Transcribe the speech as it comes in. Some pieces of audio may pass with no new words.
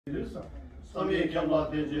Samye Kemla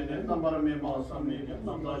Tejene, Namarame Samye,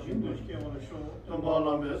 Namdashin Dushke on the show,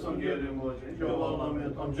 Tombalame, Sangerim Boje,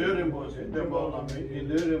 Jovalame, Tamjerim Boje, Debalame,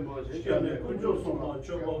 Ilerim Boje, Kane, Kujo Soma,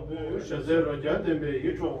 Chobo, Shazero Jademe,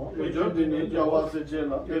 Yitro, Jordini, Javase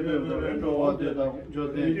Jela, Rendo Deda,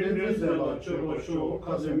 Jodin, Zela, Chobo Show,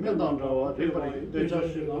 Kasim Medandra, Ribari,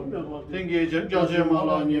 Dejashina, Tengi,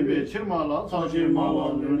 Jajemala, Nibe, Chirmala,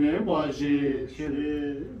 Sanjimala, Lune, Baji,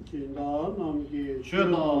 Kina, Namgi,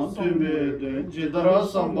 Shena, Tumbe. Jidara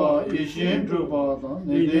Samba, Ishin Drupada,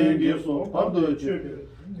 Nidin Gifso, Pardo Chip,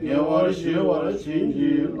 Yawar Shivara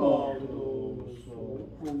Chingi, Lado,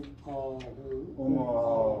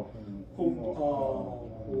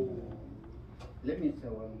 Let me say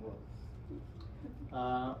one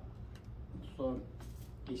word. So,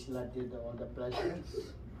 Isla did all the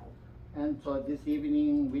blessings. And so this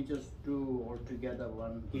evening we just do all together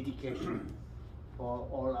one dedication for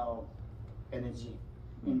all our energy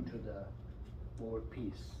into the world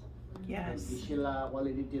peace. Yes. Ishila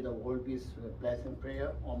already did the world peace blessing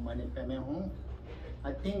prayer on Mani Padme Hum.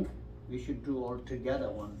 I think we should do all together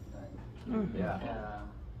one time. Mm-hmm. Yeah.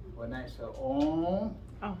 When I say Om,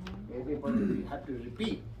 everybody we have to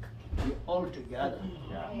repeat. We all together.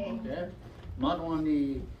 Yeah. Okay. Not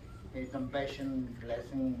only a compassion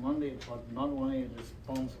blessing, not only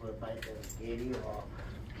responsible by the lady or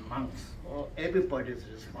monks, or everybody's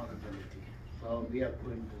responsibility. So we are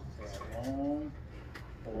going to say Om,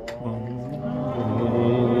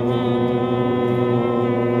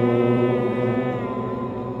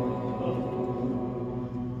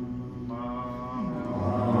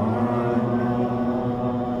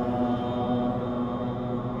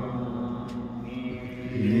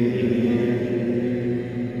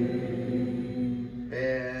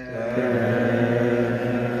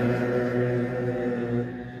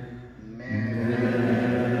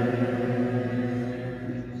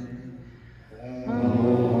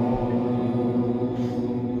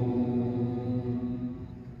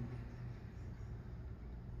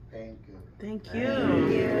 Thank you. Thank you.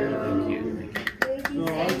 So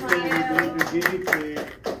also we're going to dedicate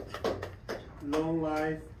long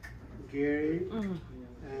life, Gary, and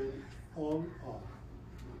all of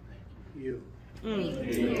you. God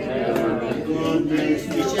bless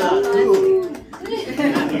you.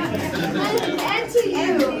 And to you.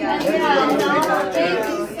 Yeah. Thank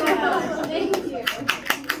you so much. Thank you.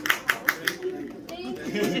 Thank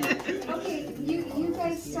you. Okay, you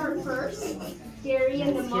guys start first. Gary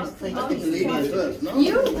and the monk. ladies first, no?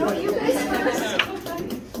 You guys first.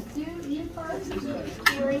 You first.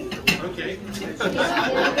 Gary. Okay.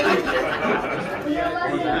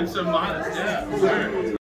 Yeah. I'm so modest, yeah.